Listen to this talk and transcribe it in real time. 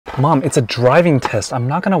Mom, it's a driving test. I'm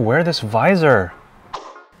not gonna wear this visor.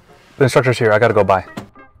 The instructor's here. I gotta go by.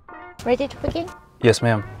 Ready to begin? Yes,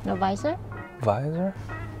 ma'am. No visor? Visor?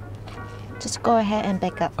 Just go ahead and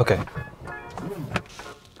back up. Okay.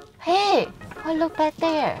 Hey, oh, look back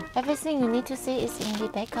there. Everything you need to see is in the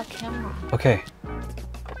backup camera. Okay.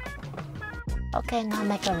 Okay, now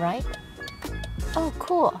make a right. Oh,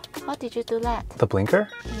 cool. How did you do that? The blinker?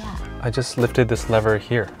 Yeah. I just lifted this lever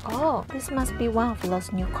here. Oh, this must be one of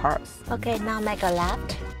those new cars. Okay, now make a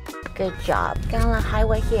left. Good job. Get on the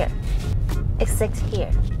highway here. Exit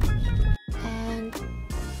here. And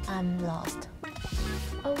I'm lost.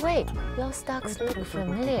 Oh wait, your stocks look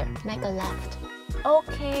familiar. Make a left.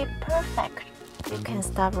 Okay, perfect. You can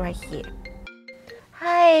stop right here.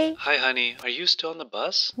 Hi. Hi, honey. Are you still on the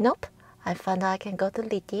bus? Nope. I found out I can go to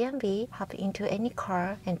the DMV, hop into any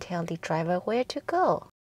car, and tell the driver where to go.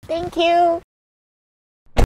 Thank you.